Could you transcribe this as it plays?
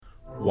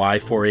Why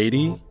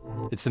 480?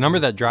 It's the number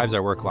that drives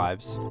our work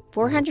lives.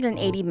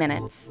 480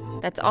 minutes.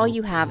 That's all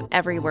you have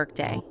every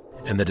workday.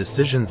 And the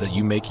decisions that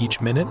you make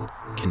each minute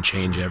can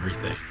change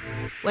everything.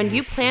 When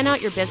you plan out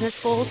your business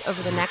goals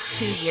over the next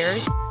 2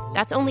 years,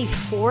 that's only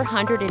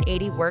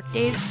 480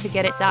 workdays to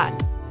get it done.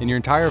 In your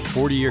entire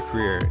 40-year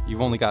career,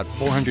 you've only got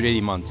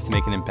 480 months to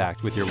make an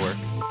impact with your work.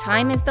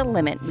 Time is the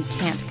limit we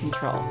can't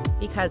control.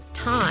 Because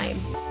time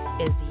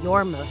is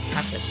your most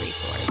precious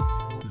resource.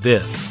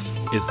 This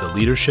is the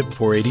Leadership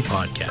 480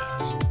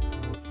 Podcast.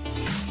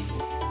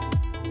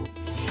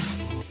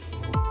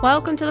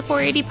 Welcome to the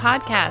 480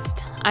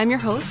 Podcast. I'm your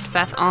host,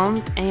 Beth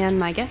Alms, and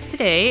my guest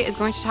today is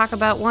going to talk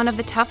about one of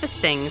the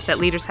toughest things that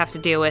leaders have to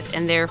deal with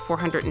in their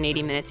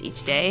 480 minutes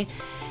each day.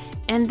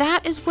 And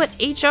that is what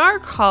HR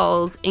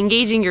calls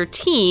engaging your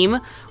team,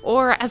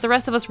 or as the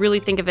rest of us really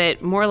think of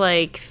it, more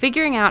like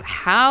figuring out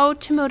how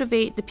to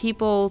motivate the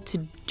people to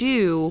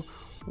do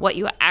what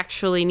you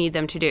actually need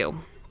them to do.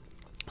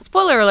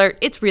 Spoiler alert,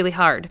 it's really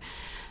hard.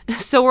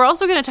 So we're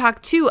also going to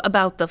talk too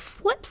about the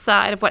flip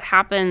side of what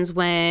happens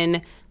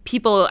when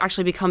people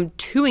actually become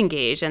too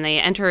engaged and they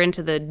enter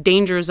into the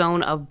danger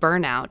zone of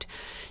burnout.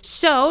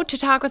 So to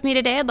talk with me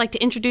today, I'd like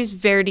to introduce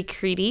Verity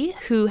Creedy,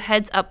 who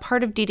heads up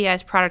part of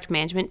DDI's product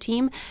management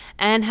team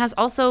and has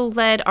also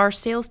led our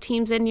sales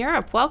teams in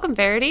Europe. Welcome,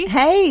 Verity.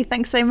 Hey,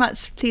 thanks so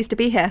much. Pleased to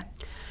be here.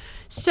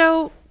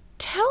 So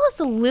tell us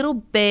a little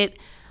bit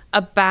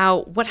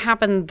about what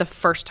happened the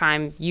first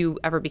time you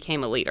ever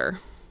became a leader.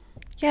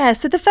 Yeah,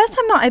 so the first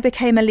time that I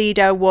became a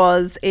leader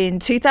was in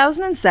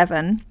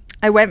 2007.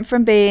 I went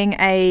from being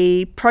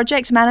a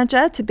project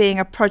manager to being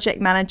a project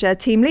manager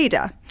team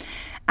leader.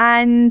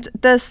 And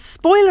the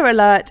spoiler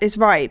alert is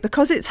right,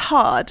 because it's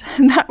hard.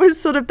 And that was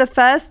sort of the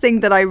first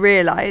thing that I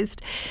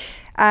realized.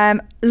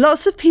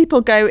 Lots of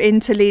people go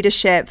into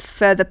leadership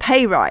for the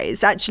pay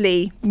rise.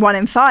 Actually, 1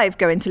 in 5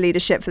 go into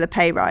leadership for the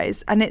pay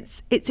rise. And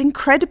it's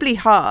incredibly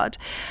hard.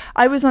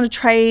 I was on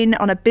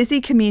a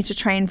busy commuter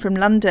train from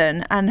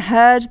London and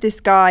heard this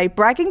guy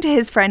bragging to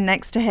his friend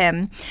next to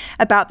him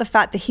about the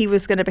fact that he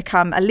was going to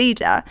become a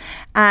leader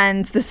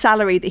and the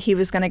salary that he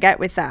was going to get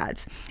with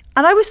that.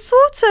 And I was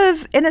sort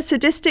of, in a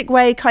sadistic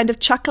way, kind of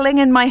chuckling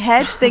in my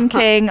head,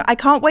 thinking, I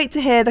can't wait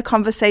to hear the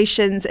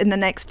conversations in the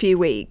next few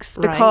weeks,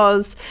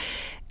 because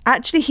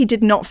actually he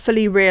did not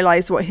fully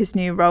realize what his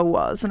new role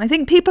was. And I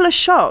think people are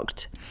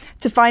shocked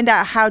to find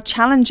out how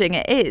challenging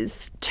it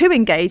is to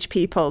engage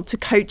people, to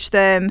coach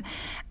them,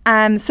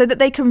 so that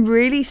they can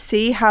really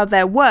see how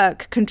their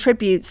work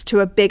contributes to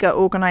a bigger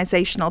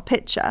organizational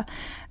picture.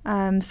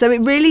 So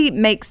it really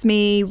makes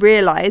me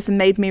realize, and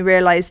made me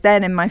realize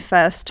then in my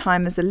first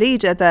time as a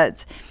leader,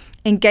 that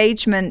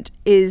engagement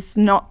is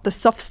not the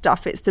soft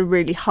stuff, it's the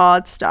really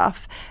hard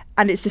stuff.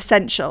 And it's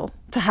essential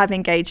to have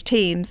engaged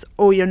teams,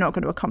 or you're not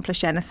going to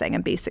accomplish anything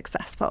and be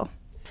successful.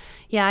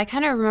 Yeah, I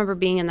kind of remember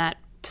being in that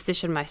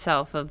position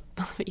myself of,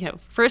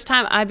 first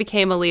time I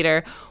became a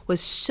leader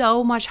was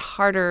so much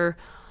harder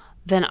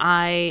than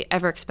I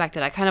ever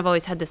expected. I kind of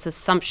always had this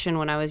assumption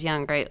when I was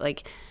young, right?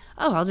 Like,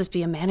 oh, I'll just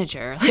be a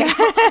manager.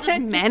 I'll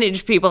just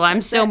manage people.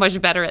 I'm so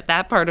much better at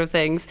that part of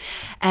things.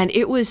 And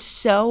it was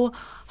so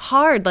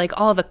hard, like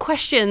all the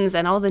questions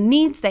and all the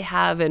needs they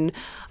have. And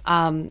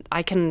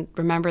I can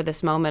remember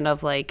this moment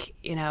of we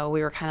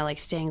were kind of like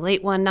staying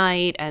late one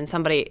night and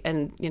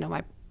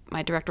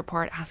my direct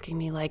report asking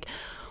me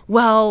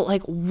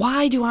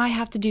why do I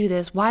have to do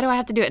this? Why do I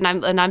have to do it?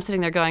 And I'm sitting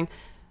there going,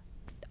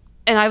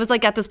 and I was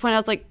like, at this point, I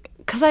was like,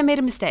 because I made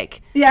a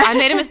mistake. Yeah. I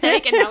made a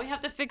mistake and now we have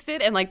to fix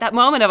it. And that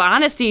moment of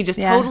honesty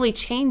just totally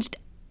changed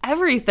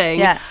everything.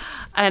 Yeah.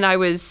 And I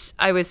was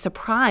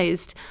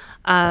surprised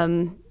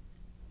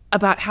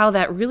about how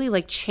that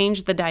really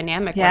changed the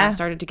dynamic when I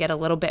started to get a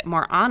little bit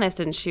more honest.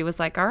 And she was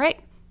like, all right,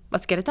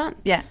 let's get it done.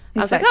 Yeah. Exactly.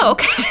 I was like, oh,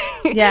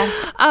 okay.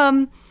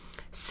 Yeah.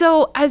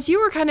 So as you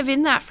were kind of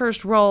in that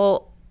first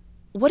role,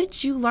 what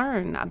did you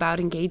learn about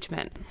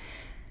engagement?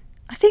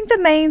 I think the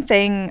main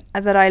thing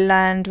that I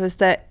learned was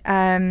that,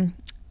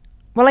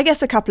 I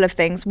guess a couple of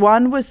things.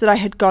 One was that I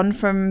had gone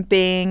from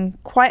being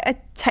quite a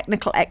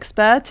technical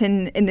expert,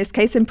 in this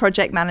case in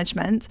project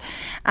management.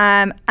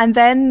 And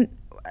then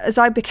as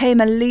I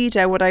became a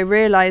leader, what I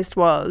realized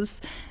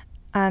was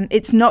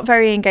it's not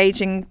very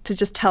engaging to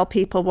just tell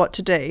people what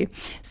to do.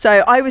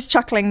 So I was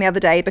chuckling the other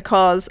day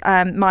because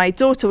my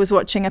daughter was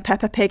watching a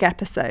Peppa Pig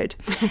episode.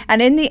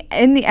 And in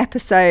the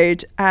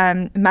episode,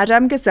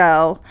 Madame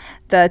Gazelle,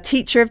 the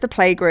teacher of the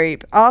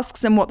playgroup,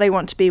 asks them what they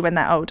want to be when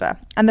they're older.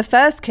 And the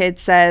first kid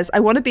says, I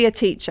want to be a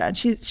teacher. And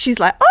she's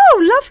like,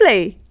 oh,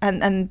 lovely.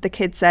 And the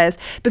kid says,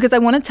 because I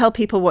want to tell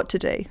people what to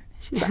do.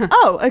 She's like,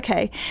 oh,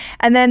 okay.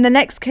 And then the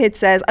next kid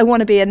says, I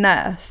want to be a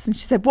nurse. And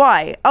she said,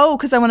 why? Oh,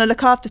 because I want to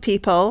look after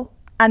people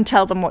and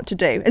tell them what to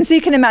do. And so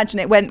you can imagine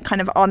it went kind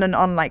of on and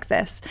on like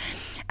this.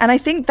 And I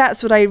think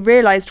that's what I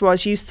realized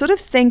was you sort of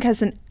think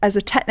as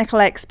a technical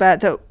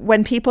expert that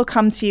when people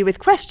come to you with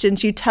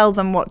questions, you tell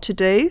them what to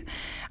do.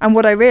 And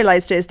what I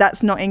realized is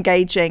that's not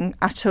engaging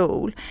at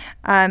all.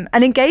 And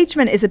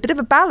engagement is a bit of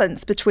a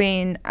balance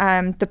between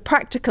the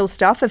practical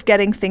stuff of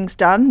getting things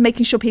done,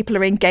 making sure people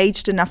are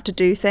engaged enough to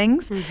do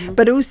things,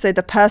 but also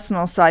the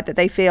personal side, that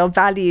they feel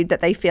valued, that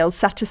they feel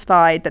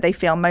satisfied, that they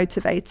feel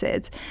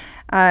motivated.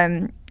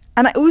 And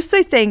I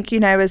also think,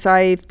 as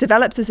I've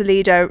developed as a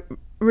leader,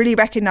 really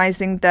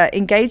recognizing that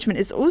engagement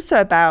is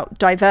also about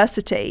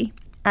diversity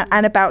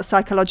and about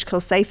psychological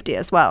safety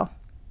as well.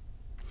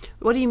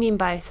 What do you mean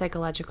by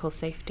psychological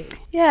safety?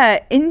 Yeah,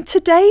 in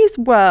today's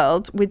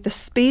world, with the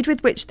speed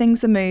with which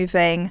things are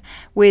moving,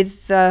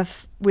 with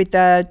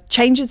the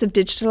changes of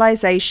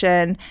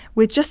digitalization,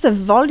 with just the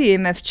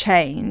volume of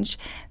change,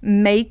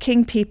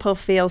 making people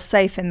feel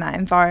safe in that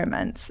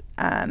environment,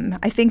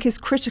 I think is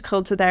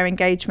critical to their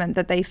engagement,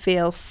 that they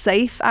feel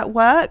safe at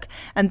work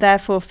and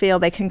therefore feel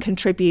they can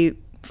contribute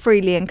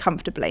freely and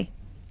comfortably.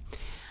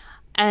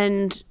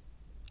 And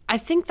I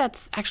think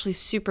that's actually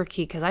super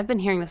key, because I've been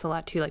hearing this a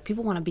lot too. Like,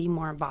 people want to be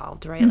more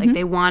involved, right? Like,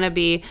 they want to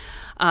be,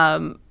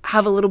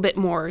 have a little bit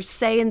more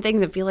say in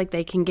things and feel like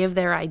they can give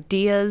their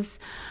ideas.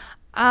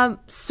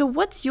 So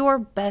what's your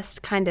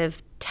best kind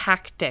of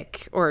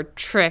tactic or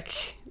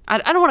trick? I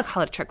don't want to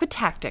call it a trick, but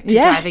tactic to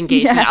drive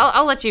engagement. Yeah.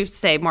 I'll let you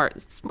say more.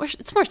 It's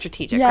more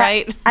strategic,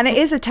 right? And it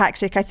is a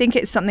tactic. I think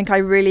it's something I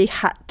really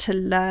had to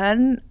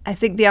learn. I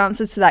think the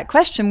answer to that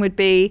question would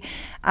be,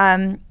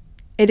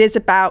 it is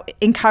about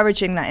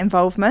encouraging that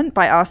involvement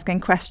by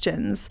asking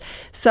questions.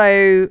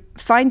 So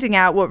finding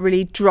out what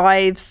really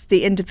drives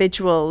the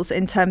individuals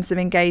in terms of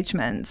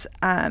engagement.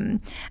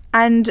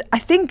 And I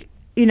think,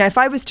 if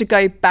I was to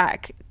go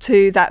back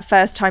to that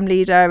first time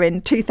leader in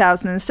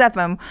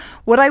 2007,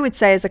 what I would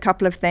say is a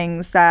couple of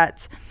things: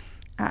 that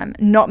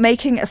not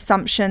making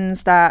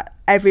assumptions that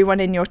everyone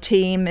in your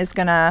team is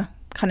going to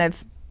kind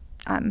of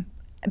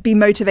be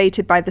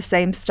motivated by the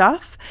same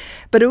stuff,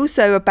 but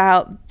also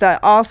about the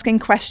asking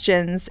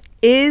questions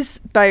is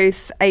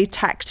both a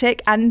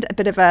tactic and a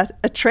bit of a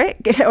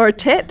trick or a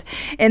tip,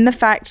 in the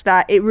fact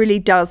that it really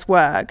does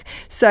work.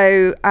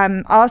 So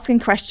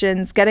asking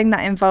questions, getting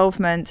that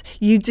involvement,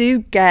 you do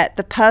get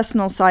the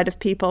personal side of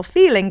people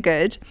feeling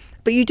good,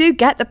 but you do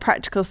get the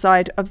practical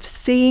side of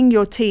seeing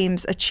your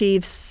teams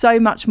achieve so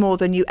much more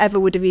than you ever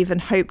would have even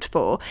hoped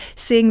for,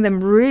 seeing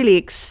them really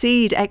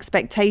exceed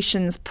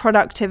expectations,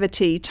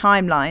 productivity,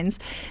 timelines,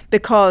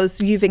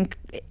 because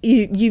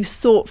you've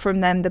sought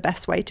from them the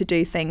best way to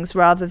do things,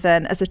 rather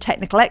than as a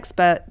technical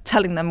expert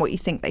telling them what you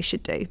think they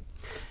should do.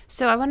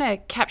 So I want to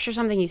capture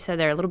something you said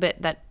there a little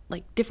bit, that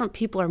like different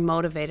people are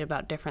motivated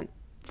about different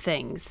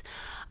things.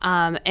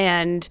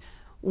 And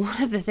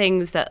one of the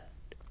things that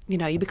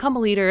you become a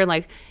leader, and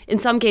like in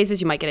some cases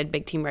you might get a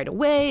big team right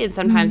away, and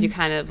sometimes you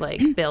kind of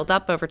like build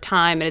up over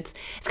time. And it's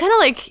kind of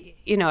like,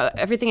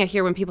 everything I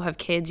hear when people have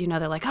kids,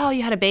 they're like, oh,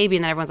 you had a baby,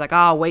 and then everyone's like,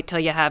 oh, wait till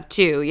you have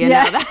two.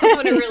 That's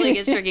when it really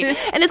gets tricky.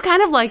 And it's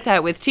kind of like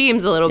that with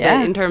teams a little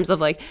bit, in terms of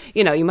like,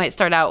 you might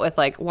start out with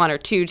like one or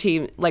two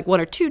team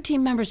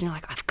members, and you're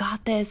like, I've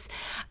got this,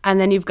 and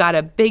then you've got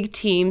a big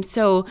team.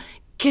 So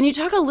can you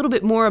talk a little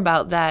bit more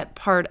about that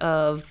part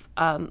of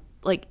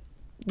like,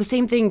 the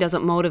same thing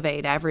doesn't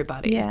motivate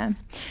everybody? Yeah.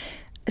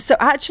 So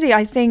actually,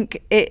 I found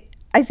it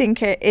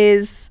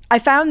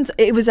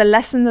was a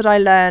lesson that I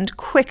learned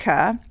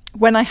quicker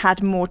when I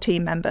had more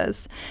team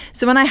members.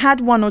 So when I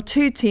had one or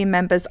two team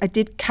members, I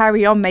did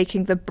carry on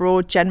making the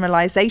broad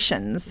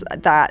generalizations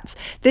that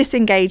this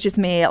engages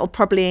me, it'll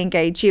probably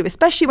engage you,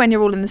 especially when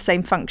you're all in the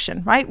same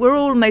function, right? We're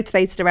all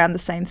motivated around the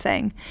same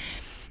thing.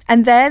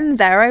 And then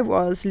there I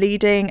was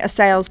leading a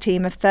sales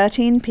team of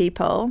 13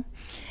 people.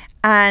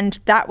 And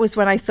that was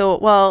when I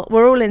thought, well,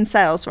 we're all in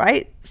sales,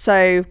 right?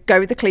 So go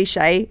with the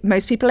cliche.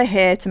 Most people are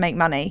here to make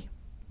money.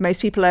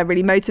 Most people are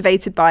really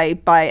motivated by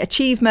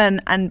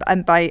achievement and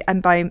by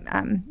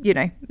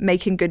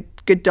making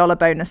good dollar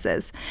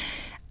bonuses.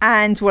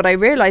 And what I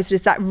realized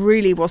is that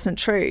really wasn't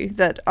true.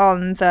 That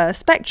on the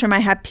spectrum, I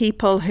had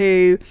people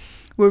who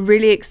were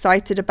really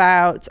excited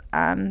about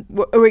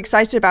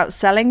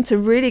selling to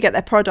really get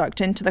their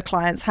product into the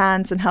client's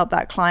hands and help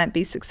that client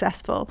be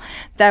successful.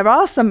 There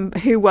are some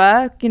who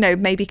were,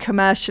 maybe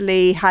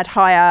commercially had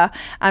higher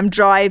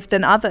drive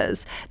than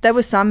others. There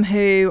were some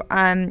who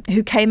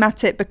came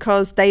at it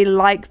because they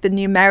like the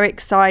numeric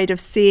side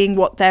of seeing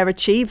what they're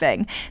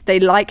achieving.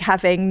 They like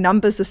having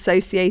numbers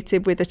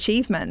associated with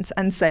achievement,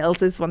 and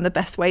sales is one of the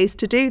best ways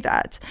to do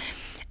that.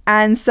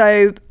 And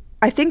so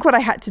I think what I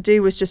had to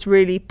do was just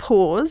really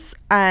pause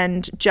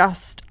and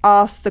just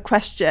ask the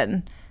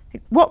question,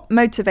 what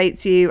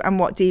motivates you and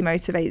what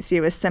demotivates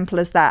you, as simple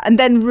as that, and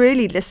then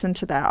really listen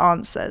to their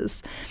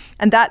answers.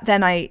 And that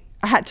then I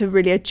had to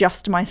really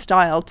adjust my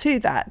style to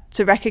that,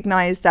 to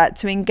recognize that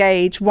to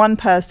engage one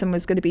person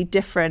was going to be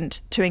different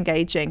to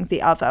engaging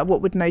the other.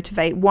 What would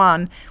motivate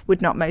one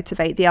would not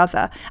motivate the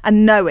other,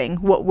 and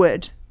knowing what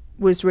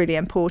was really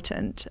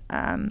important.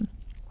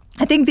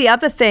 I think the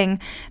other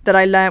thing that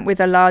I learned with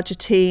a larger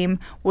team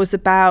was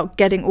about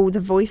getting all the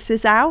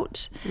voices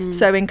out.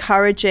 So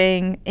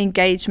encouraging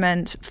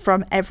engagement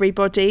from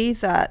everybody,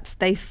 that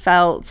they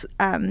felt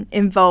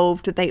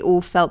involved, that they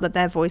all felt that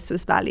their voice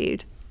was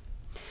valued.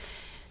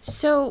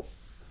 So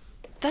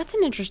that's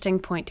an interesting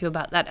point too,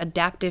 about that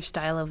adaptive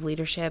style of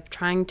leadership,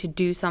 trying to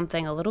do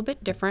something a little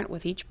bit different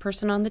with each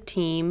person on the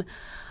team.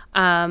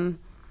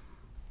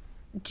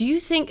 Do you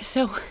think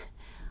so?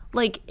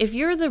 Like, if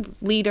you're the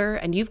leader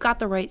and you've got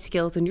the right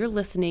skills and you're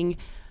listening,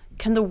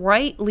 can the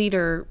right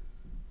leader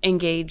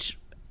engage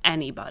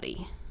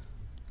anybody?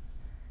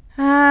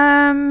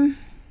 I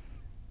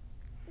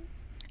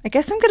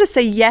guess I'm going to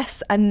say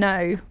yes and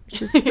no,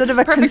 which is sort of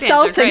a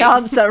consulting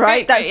answer,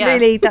 right?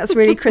 That's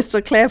really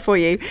crystal clear for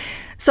you.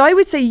 So I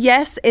would say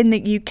yes, in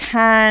that you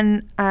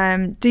can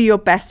do your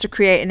best to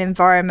create an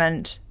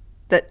environment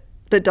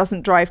that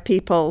doesn't drive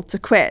people to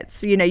quit.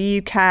 So,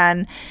 you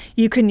can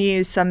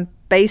use some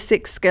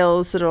basic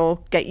skills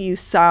that'll get you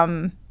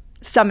some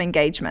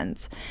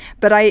engagement.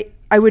 But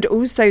I would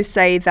also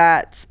say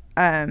that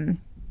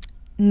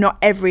not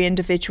every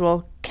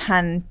individual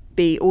can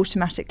be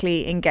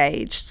automatically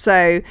engaged.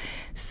 So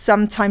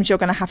sometimes you're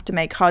going to have to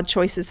make hard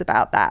choices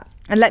about that.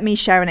 And let me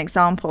share an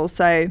example.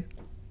 So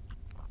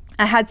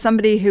I had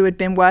somebody who had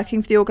been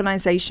working for the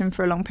organization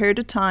for a long period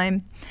of time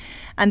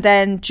and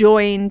then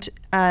joined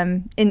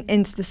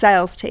into the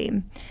sales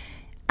team.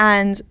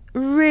 And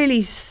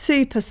really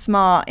super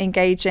smart,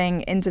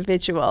 engaging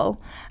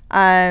individual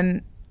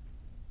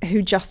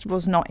who just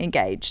was not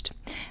engaged.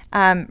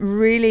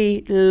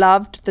 Really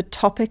loved the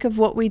topic of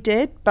what we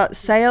did, but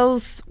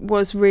sales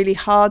was really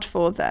hard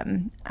for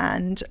them.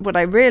 And what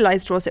I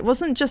realized was it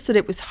wasn't just that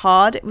it was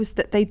hard, it was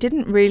that they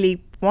didn't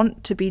really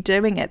want to be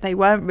doing it. They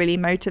weren't really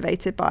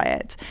motivated by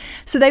it.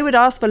 So they would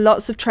ask for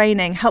lots of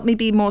training, help me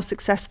be more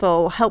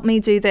successful, help me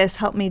do this,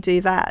 help me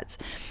do that.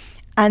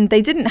 And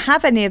they didn't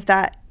have any of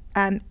that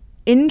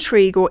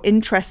intrigue or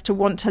interest to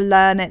want to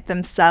learn it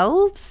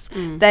themselves.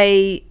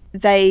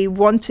 They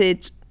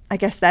wanted, I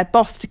guess, their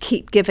boss to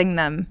keep giving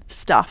them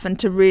stuff and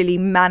to really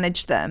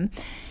manage them.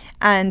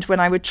 And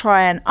when I would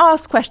try and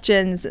ask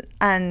questions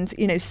and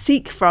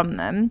seek from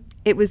them,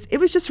 it was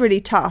just really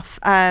tough.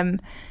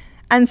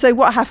 And so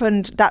what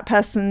happened, that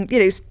person,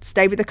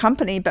 stayed with the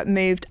company but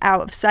moved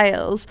out of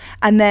sales.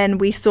 And then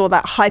we saw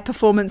that high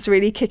performance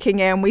really kicking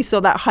in. We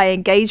saw that high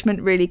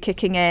engagement really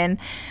kicking in.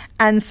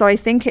 And so I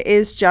think it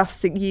is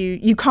just that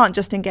you can't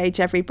just engage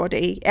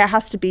everybody. It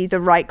has to be the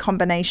right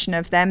combination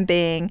of them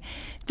doing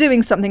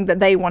something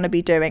that they want to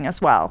be doing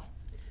as well.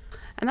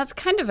 And that's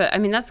kind of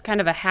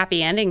a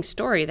happy ending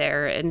story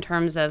there, in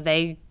terms of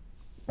they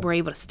were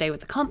able to stay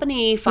with the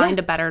company, find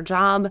a better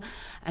job.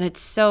 And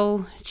it's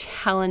so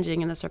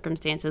challenging in the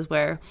circumstances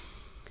where,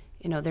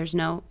 there's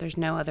no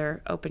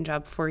other open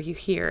job for you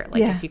here.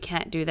 Like, if you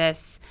can't do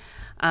this,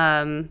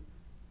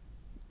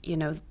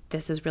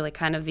 this is really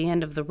kind of the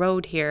end of the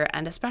road here.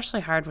 And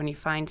especially hard when you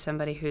find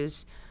somebody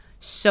who's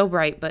so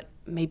bright but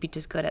maybe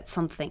just good at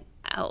something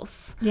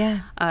else.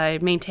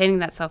 Maintaining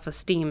that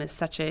self-esteem is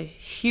such a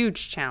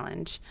huge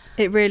challenge.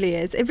 It really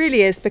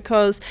is,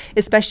 because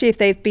especially if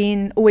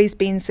they've always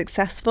been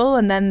successful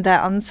and then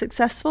they're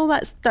unsuccessful,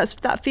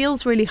 that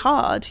feels really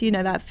hard.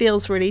 That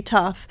feels really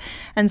tough.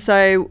 And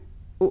so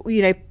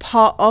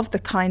part of the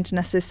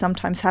kindness is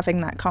sometimes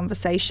having that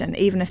conversation,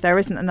 even if there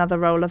isn't another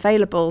role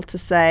available, to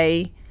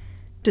say,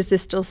 does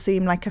this still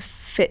seem like a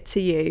fit to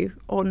you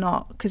or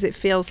not? Because it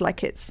feels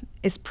like it's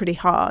pretty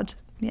hard.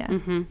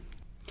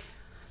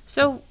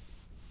 So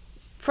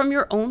from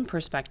your own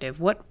perspective,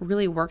 what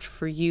really worked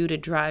for you to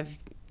drive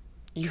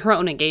your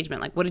own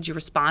engagement? Like, what did you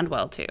respond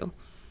well to?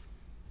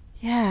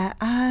 I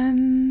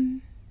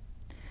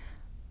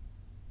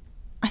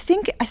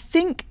think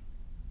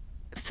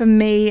for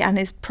me, and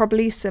is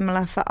probably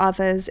similar for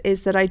others,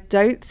 is that I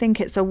don't think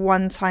it's a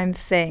one-time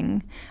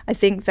thing. I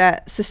think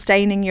that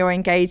sustaining your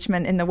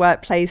engagement in the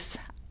workplace,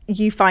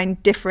 you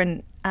find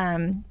different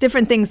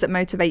things that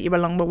motivate you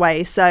along the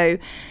way. So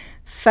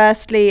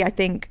firstly, I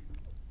think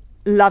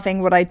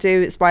loving what I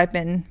do is why I've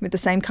been with the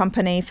same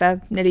company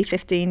for nearly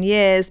 15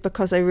 years,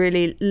 because I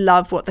really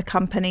love what the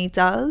company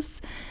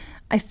does.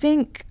 I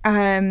think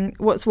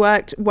what's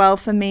worked well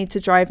for me to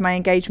drive my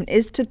engagement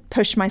is to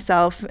push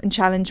myself and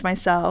challenge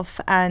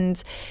myself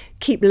and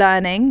keep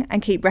learning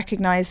and keep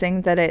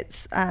recognizing that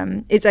it's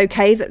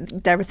okay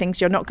that there are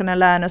things you're not going to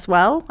learn as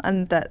well,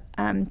 and that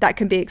that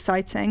can be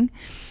exciting.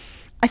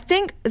 I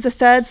think the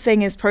third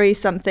thing is probably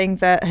something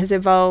that has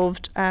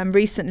evolved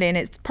recently, and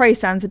it probably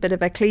sounds a bit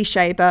of a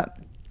cliche, but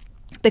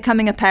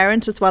becoming a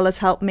parent as well has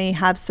helped me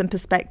have some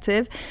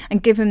perspective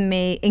and given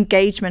me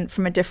engagement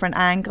from a different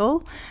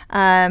angle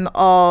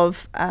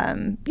of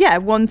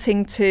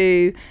wanting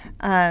to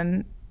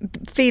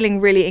feeling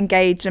really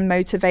engaged and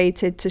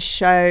motivated to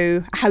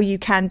show how you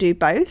can do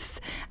both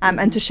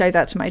and to show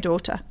that to my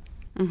daughter.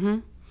 Mm-hmm.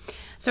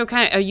 So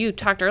kind of, you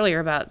talked earlier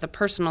about the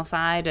personal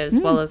side as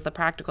well as the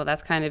practical.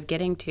 That's kind of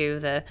getting to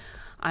the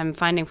I'm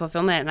finding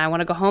fulfillment, and I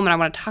want to go home and I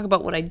want to talk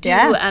about what I do,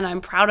 Yeah. and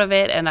I'm proud of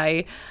it, and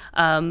I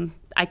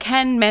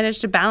can manage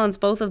to balance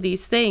both of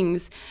these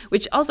things,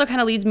 which also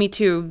kind of leads me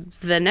to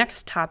the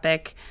next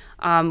topic,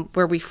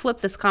 where we flip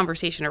this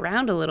conversation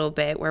around a little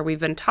bit, where we've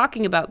been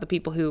talking about the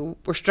people who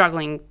were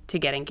struggling to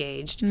get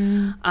engaged.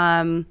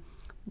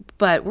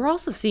 But we're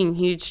also seeing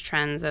huge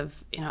trends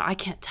of, I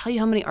can't tell you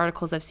how many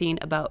articles I've seen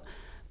about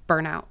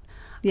burnout.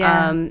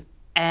 Yeah.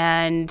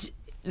 And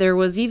there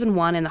was even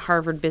one in the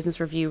Harvard Business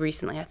Review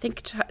recently, I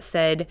think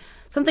said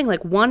something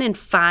like 1 in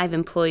 5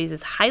 employees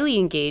is highly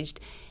engaged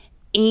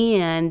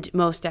and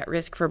most at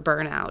risk for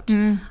burnout.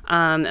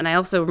 And I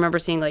also remember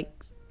seeing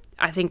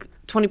I think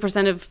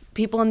 20% of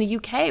people in the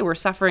UK were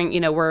suffering,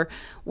 were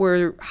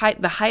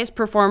the highest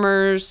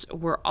performers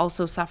were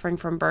also suffering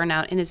from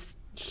burnout. And it's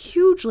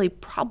hugely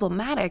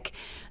problematic,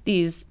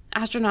 these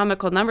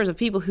astronomical numbers of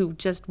people who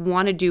just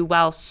want to do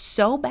well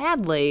so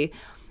badly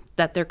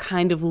that they're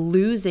kind of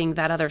losing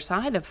that other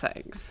side of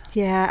things.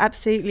 Yeah,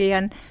 absolutely.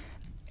 And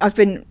I've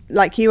been,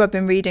 like you, I've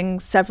been reading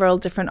several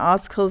different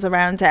articles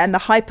around it. And the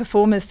high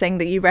performers thing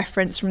that you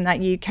referenced from that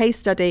UK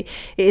study,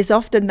 it is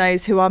often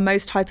those who are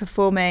most high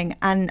performing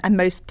and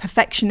most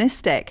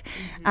perfectionistic,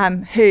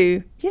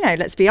 who,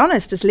 let's be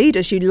honest, as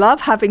leaders, you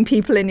love having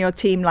people in your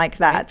team like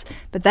that.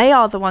 But they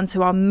are the ones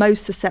who are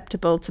most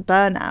susceptible to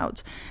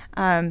burnout.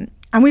 And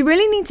we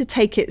really need to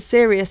take it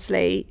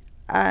seriously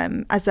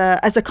as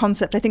a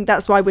concept. I think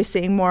that's why we're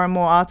seeing more and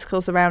more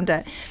articles around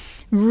it.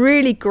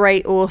 Really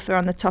great author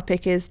on the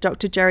topic is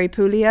Dr. Jerry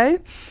Puleo.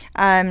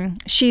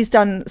 She's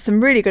done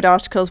some really good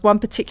articles, one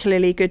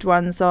particularly good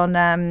one's on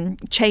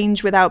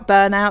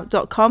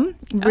changewithoutburnout.com.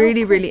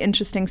 Really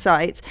interesting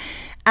site.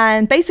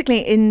 And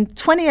basically in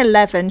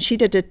 2011, she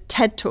did a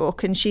TED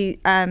Talk, and she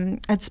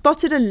had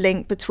spotted a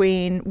link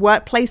between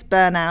workplace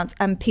burnout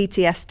and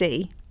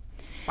PTSD.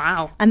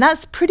 Wow. And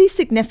that's pretty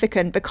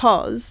significant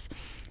because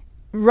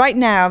right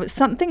now,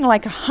 something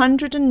like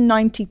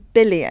 190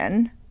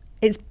 billion.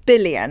 It's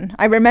billion.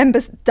 I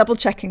remember double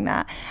checking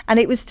that. And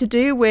it was to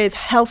do with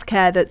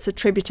healthcare that's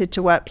attributed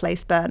to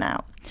workplace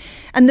burnout.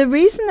 And the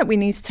reason that we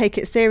need to take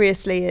it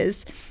seriously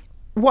is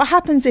what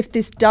happens if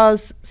this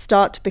does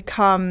start to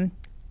become,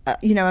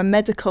 a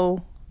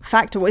medical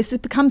factor, or if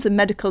it becomes a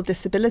medical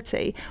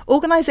disability.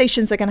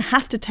 Organizations are going to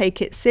have to take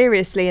it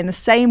seriously in the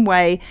same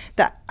way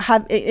that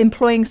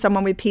employing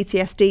someone with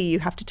PTSD you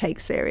have to take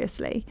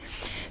seriously.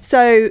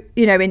 So,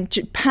 in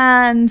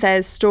Japan,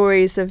 there's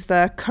stories of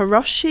the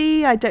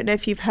karoshi. I don't know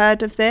if you've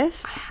heard of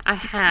this. I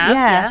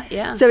have.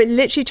 Yeah. So it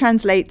literally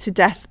translates to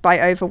death by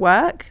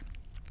overwork.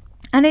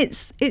 And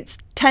it's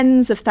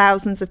tens of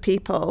thousands of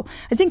people.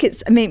 I think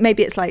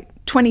maybe it's like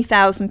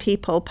 20,000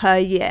 people per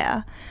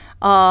year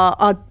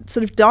are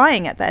sort of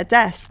dying at their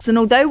desks. And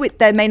although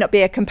there may not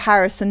be a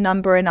comparison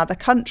number in other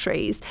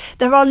countries,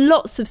 there are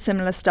lots of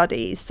similar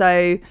studies.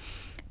 So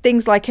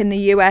things like in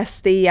the US,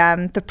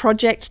 the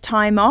Project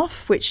Time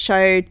Off, which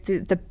showed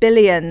the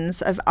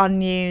billions of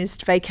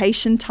unused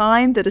vacation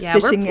time that are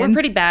sitting in. We're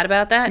pretty bad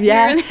about that.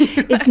 Yeah,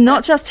 here. It's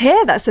not just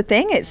here. That's the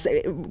thing. It's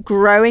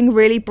growing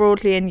really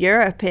broadly in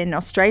Europe, in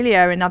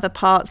Australia, in other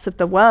parts of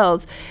the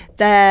world.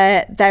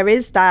 There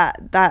is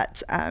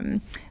that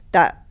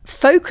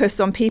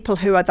focus on people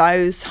who are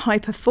those high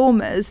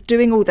performers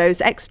doing all those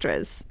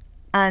extras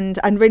and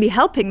really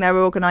helping their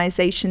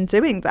organization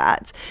doing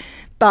that.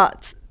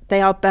 But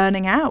they are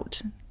burning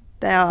out.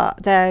 They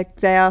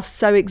are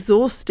so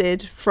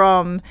exhausted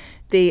from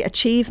the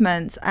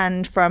achievement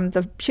and from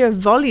the pure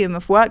volume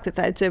of work that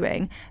they're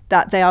doing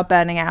that they are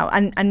burning out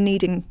and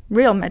needing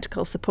real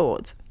medical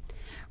support.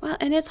 Well,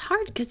 and it's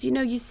hard because,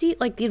 you see,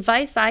 like, the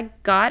advice I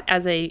got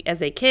as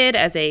a kid,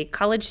 as a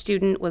college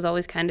student, was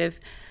always kind of,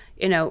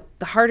 the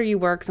harder you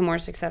work, the more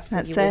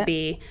successful you will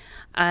be.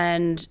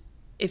 And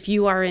if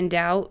you are in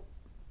doubt,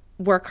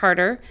 work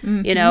harder,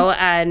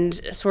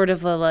 and sort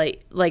of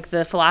like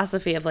the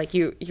philosophy of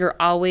you can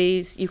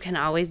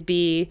always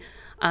be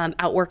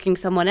outworking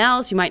someone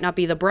else. You might not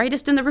be the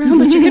brightest in the room,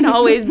 but you can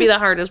always be the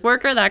hardest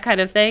worker, that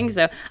kind of thing.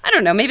 So I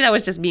don't know, maybe that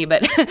was just me,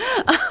 but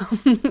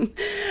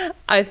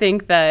I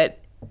think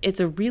that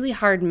it's a really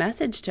hard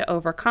message to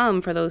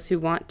overcome for those who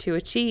want to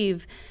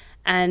achieve.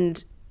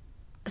 And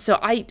so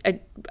I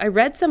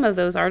read some of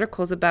those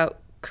articles about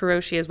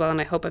karoshi as well, and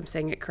I hope I'm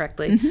saying it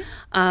correctly.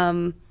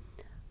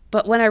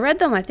 But when I read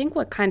them, I think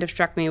what kind of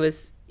struck me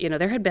was,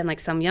 there had been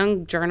some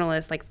young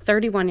journalist,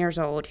 31 years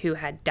old, who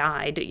had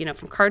died,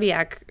 from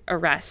cardiac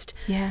arrest.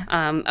 Yeah.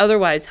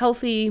 Otherwise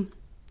healthy,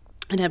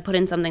 and had put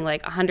in something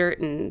like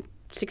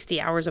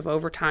 160 hours of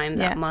overtime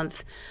that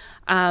month.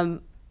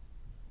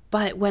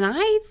 But when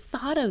I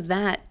thought of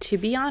that, to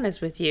be honest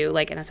with you,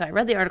 and so I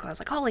read the article, I was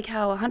like, holy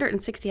cow,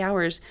 160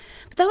 hours.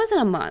 But that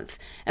wasn't a month.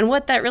 And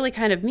what that really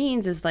kind of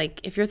means is,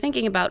 if you're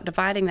thinking about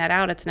dividing that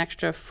out, it's an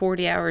extra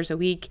 40 hours a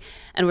week.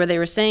 And where they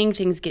were saying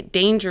things get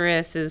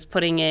dangerous is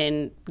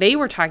they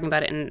were talking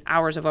about it in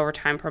hours of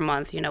overtime per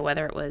month,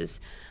 whether it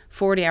was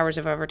 40 hours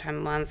of overtime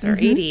a month or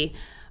 80.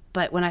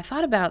 But when I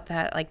thought about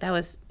that, that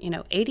was,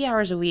 80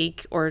 hours a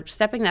week, or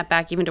stepping that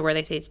back even to where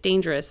they say it's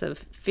dangerous, of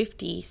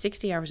 50,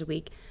 60 hours a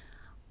week,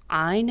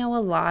 I know a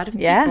lot of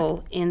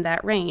people in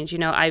that range.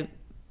 I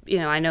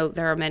know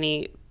there are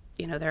many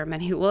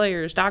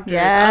lawyers, doctors,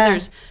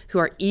 others who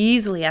are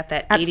easily at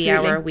that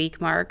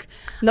 80-hour-a-week mark.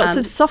 Lots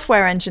of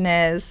software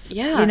engineers.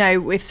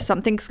 If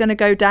something's going to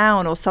go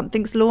down or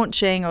something's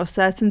launching or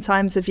certain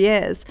times of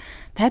years,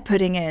 they're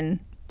putting in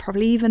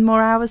probably even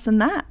more hours than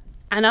that.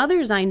 And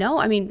others I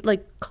know,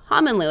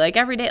 commonly,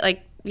 every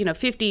day,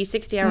 50,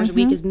 60 hours a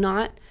week is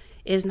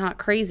not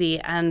crazy.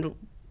 And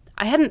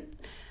I hadn't,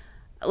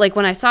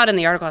 when I saw it in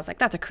the article, I was like,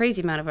 that's a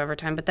crazy amount of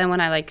overtime. But then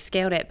when I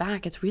scaled it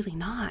back, it's really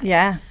not.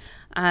 Yeah.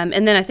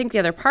 And then I think the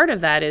other part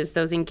of that is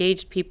those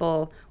engaged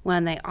people,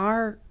 when they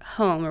are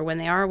home or when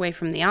they are away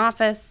from the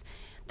office,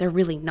 they're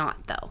really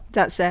not, though.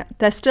 That's it.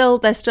 They're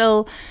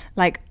still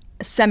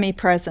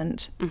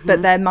semi-present,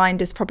 but their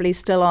mind is probably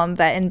still on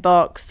their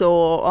inbox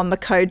or on the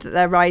code that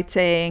they're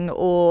writing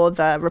or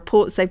the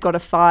reports they've got to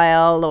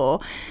file or...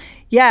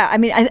 Yeah,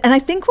 I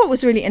think what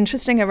was really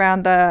interesting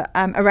around the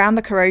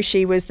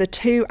Karoshi was the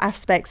two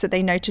aspects that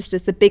they noticed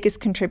as the biggest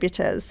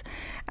contributors.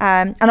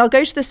 And I'll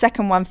go to the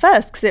second one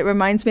first because it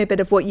reminds me a bit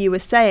of what you were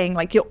saying.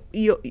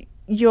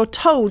 You're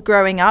told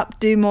growing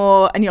up, do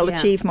more and you'll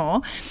achieve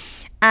more.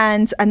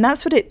 And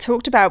that's what it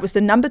talked about was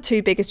the number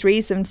 2 biggest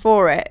reason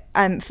for it,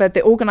 for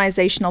the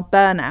organizational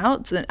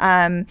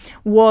burnout,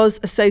 was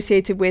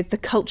associated with the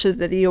culture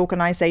that the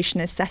organization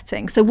is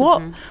setting. So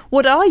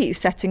what are you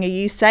setting?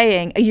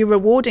 Are you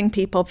rewarding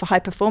people for high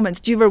performance?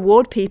 Do you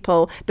reward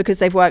people because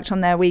they've worked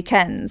on their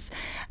weekends?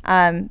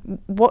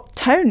 What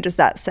tone does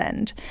that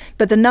send?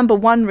 But the number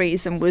 1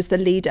 reason was the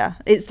leader.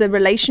 It's the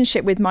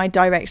relationship with my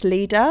direct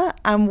leader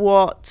and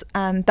what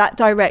that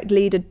direct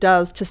leader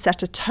does to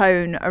set a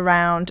tone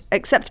around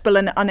acceptable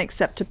and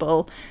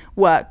unacceptable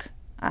work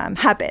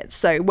habits.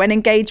 So when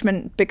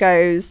engagement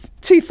goes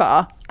too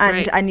far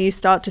and you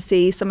start to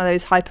see some of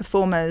those high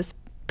performers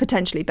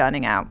potentially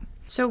burning out.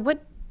 So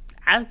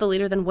as the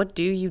leader, then what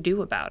do you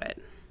do about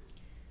it?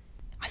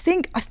 I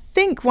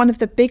think one of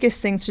the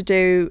biggest things to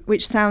do,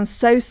 which sounds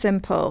so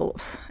simple,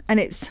 but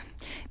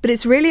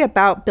it's really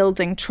about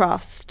building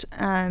trust.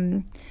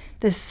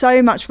 There's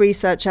so much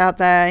research out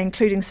there,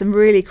 including some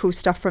really cool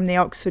stuff from the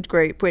Oxford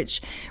Group,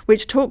 which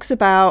talks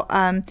about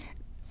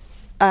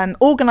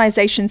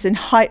organizations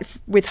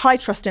with high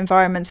trust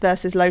environments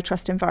versus low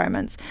trust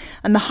environments.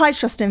 And the high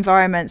trust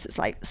environments, it's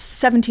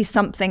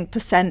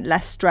 70-something%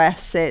 less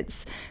stress.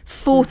 It's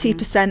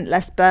 40%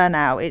 less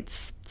burnout.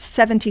 It's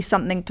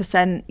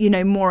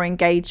 70-something%, more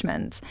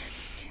engagement.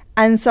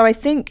 And so I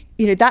think,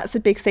 that's a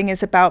big thing,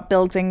 is about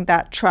building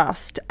that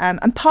trust.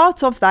 And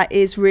part of that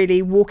is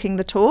really walking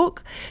the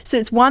talk. So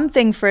it's one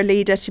thing for a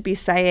leader to be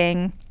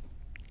saying,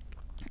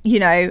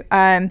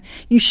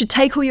 you should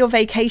take all your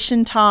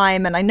vacation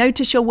time, and I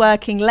notice you're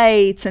working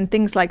late and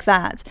things like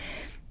that.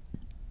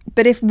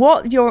 But if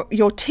what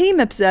your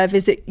team observe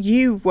is that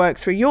you work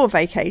through your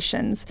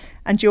vacations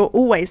and you're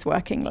always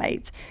working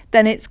late,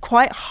 then it's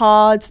quite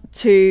hard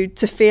to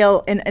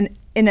feel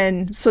in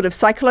a sort of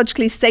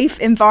psychologically safe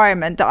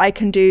environment that I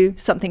can do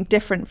something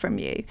different from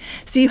you.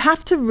 So you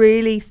have to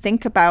really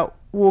think about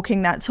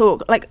walking that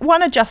talk.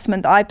 One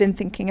adjustment that I've been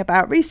thinking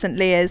about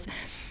recently is,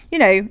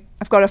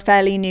 I've got a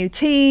fairly new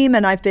team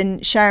and I've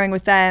been sharing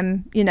with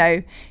them,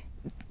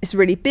 it's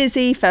really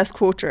busy first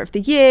quarter of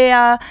the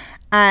year,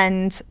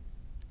 and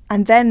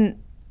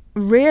then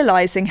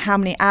realizing how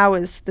many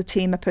hours the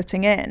team are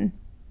putting in.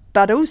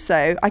 But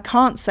also, I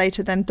can't say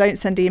to them, don't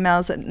send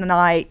emails at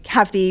night,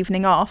 have the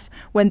evening off,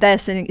 when they're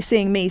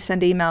seeing me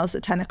send emails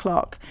at 10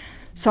 o'clock.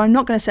 So I'm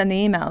not going to send the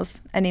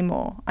emails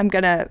anymore. I'm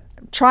going to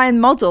try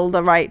and model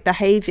the right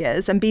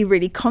behaviors and be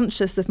really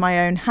conscious of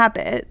my own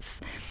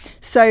habits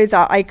so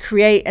that I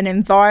create an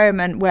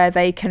environment where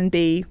they can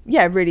be,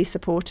 really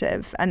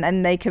supportive, and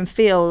then they can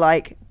feel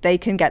like they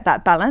can get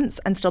that balance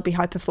and still be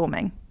high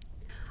performing.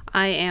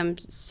 I am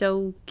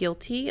so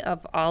guilty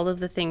of all of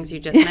the things you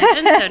just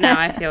mentioned, so now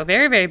I feel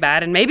very, very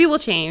bad, and maybe we'll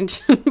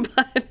change,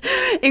 but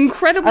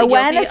incredibly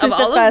awareness guilty of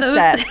all is the of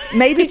first step.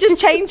 Maybe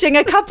just changing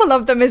a couple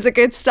of them is a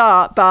good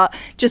start, but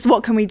just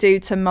what can we do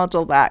to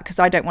model that? Because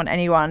I don't want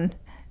anyone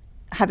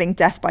having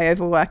death by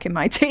overwork in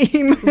my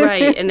team.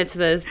 Right, and it's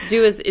this,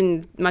 do as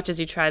in much as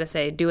you try to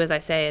say, do as I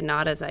say and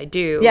not as I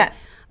do. Yeah.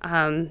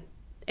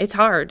 It's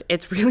hard.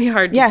 It's really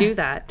hard to do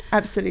that.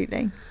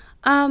 Absolutely.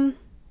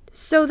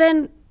 So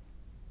then,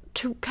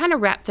 to kind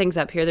of wrap things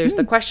up here, there's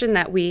the question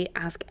that we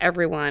ask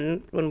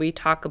everyone when we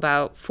talk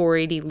about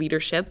 480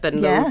 leadership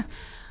and those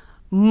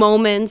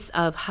moments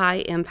of high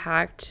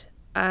impact.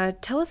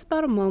 Tell us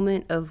about a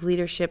moment of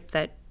leadership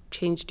that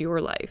changed your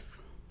life.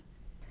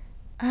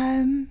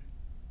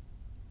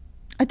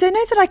 I don't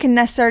know that I can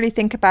necessarily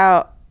think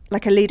about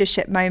a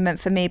leadership moment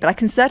for me, but I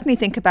can certainly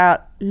think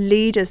about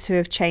leaders who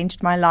have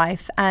changed my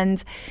life.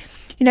 And,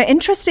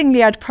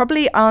 interestingly, I'd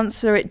probably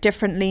answer it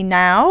differently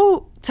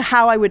now to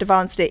how I would have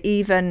answered it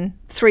even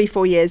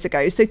 3-4 years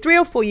ago. So 3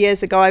 or 4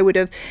 years ago, I would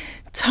have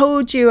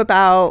told you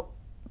about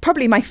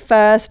probably my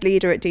first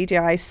leader at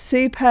DJI,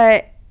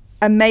 super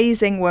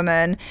amazing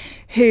woman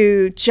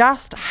who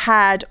just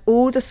had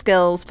all the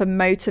skills for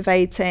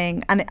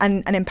motivating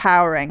and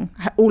empowering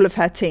all of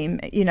her team,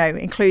 you know,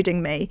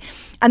 including me,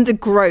 and the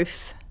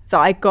growth that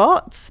I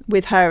got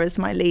with her as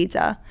my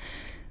leader.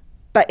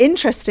 But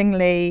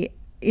interestingly,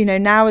 you know,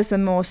 now as a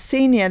more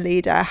senior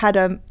leader, I had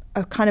a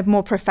kind of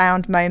more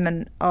profound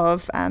moment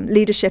of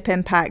leadership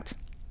impact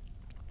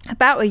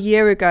about a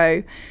year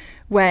ago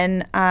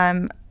when,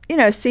 you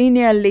know, a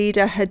senior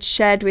leader had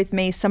shared with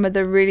me some of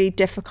the really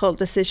difficult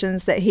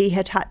decisions that he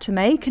had to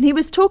make. And he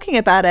was talking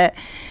about it,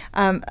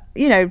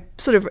 you know,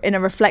 sort of in a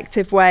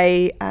reflective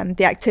way.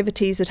 The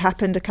activities had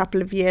happened a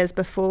couple of years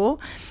before.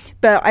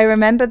 But I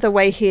remember the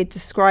way he had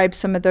described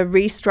some of the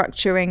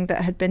restructuring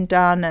that had been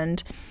done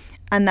and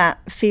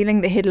that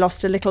feeling that he'd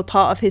lost a little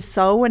part of his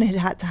soul and he'd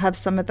had to have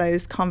some of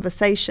those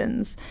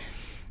conversations.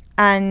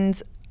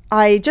 And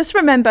I just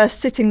remember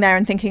sitting there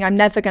and thinking, I'm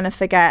never going to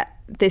forget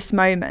this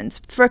moment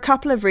for a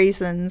couple of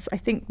reasons. I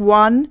think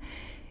one,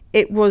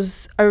 it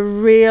was a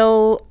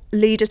real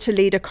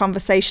leader-to-leader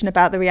conversation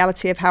about the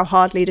reality of how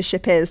hard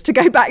leadership is, to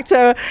go back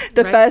to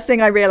the first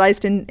thing I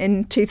realized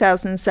in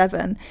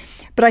 2007.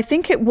 But I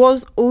think it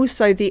was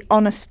also the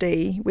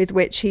honesty with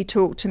which he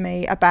talked to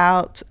me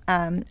about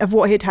of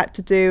what he'd had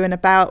to do and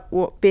about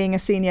what being a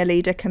senior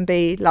leader can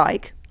be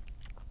like.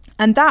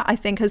 And that, I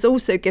think, has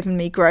also given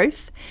me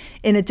growth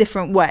in a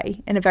different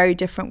way, in a very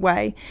different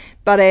way.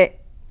 But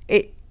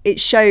it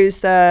shows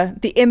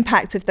the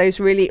impact of those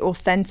really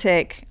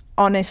authentic,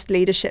 honest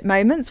leadership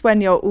moments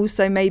when you're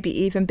also maybe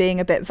even being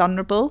a bit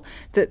vulnerable,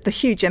 the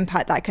huge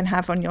impact that can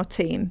have on your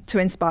team to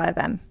inspire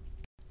them.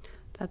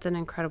 That's an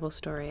incredible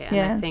story. And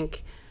I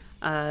think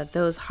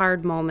those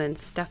hard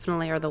moments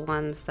definitely are the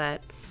ones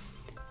that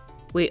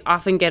we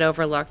often get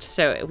overlooked.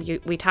 So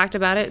we talked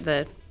about it,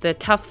 the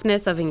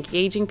toughness of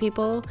engaging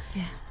people,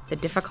 the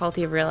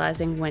difficulty of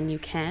realizing when you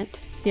can't.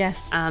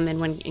 Yes. And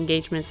when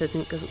engagement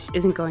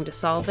isn't going to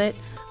solve it.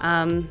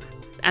 And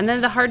then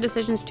the hard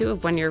decisions too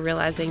of when you're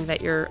realizing that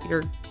you're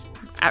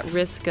at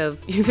risk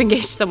of, you've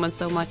engaged someone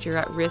so much, you're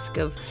at risk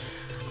of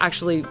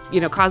actually,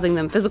 you know, causing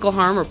them physical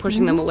harm or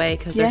pushing them away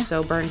because they're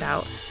so burned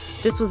out.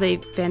 This was a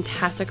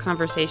fantastic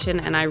conversation,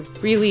 and I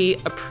really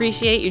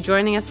appreciate you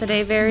joining us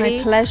today, Verity.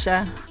 My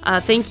pleasure.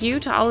 Thank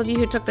you to all of you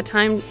who took the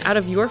time out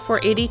of your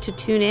 480 to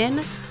tune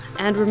in,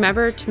 and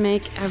remember to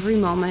make every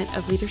moment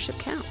of leadership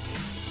count.